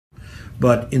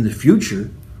But in the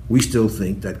future, we still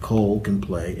think that coal can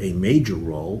play a major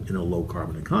role in a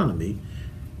low-carbon economy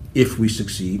if we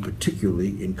succeed,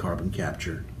 particularly in carbon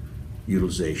capture,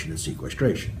 utilization, and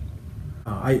sequestration.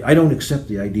 I don't accept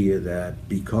the idea that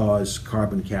because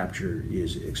carbon capture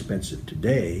is expensive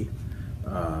today,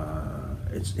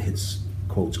 it's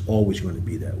quotes, always going to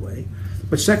be that way.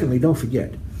 But secondly, don't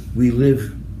forget, we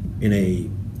live in a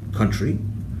country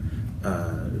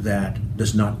that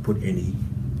does not put any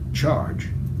charge,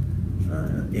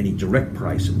 any direct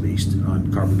price at least,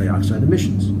 on carbon dioxide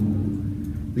emissions.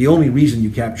 The only reason you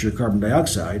capture carbon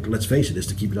dioxide, let's face it, is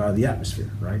to keep it out of the atmosphere,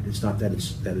 right? It's not that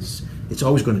it's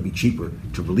always going to be cheaper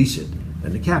to release it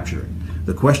than to capture it.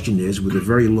 The question is, with a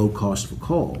very low cost for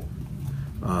coal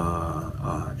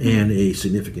and a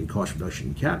significant cost reduction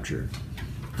in capture,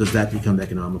 does that become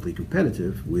economically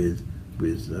competitive with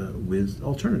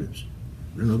alternatives?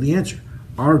 I don't know the answer.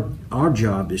 Our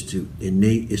job is to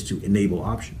enable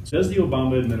options. Does the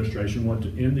Obama administration want to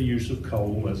end the use of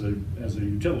coal as a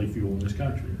utility fuel in this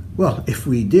country? Well, if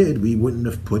we did, we wouldn't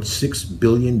have put $6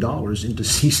 billion into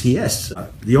CCS.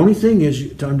 The only thing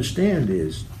is to understand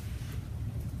is,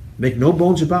 make no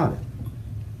bones about it,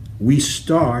 we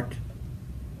start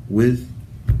with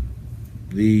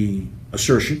the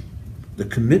assertion, the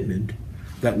commitment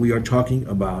that we are talking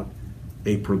about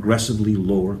a progressively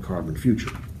lower carbon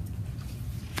future.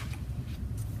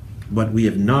 But we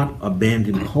have not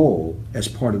abandoned coal as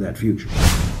part of that future.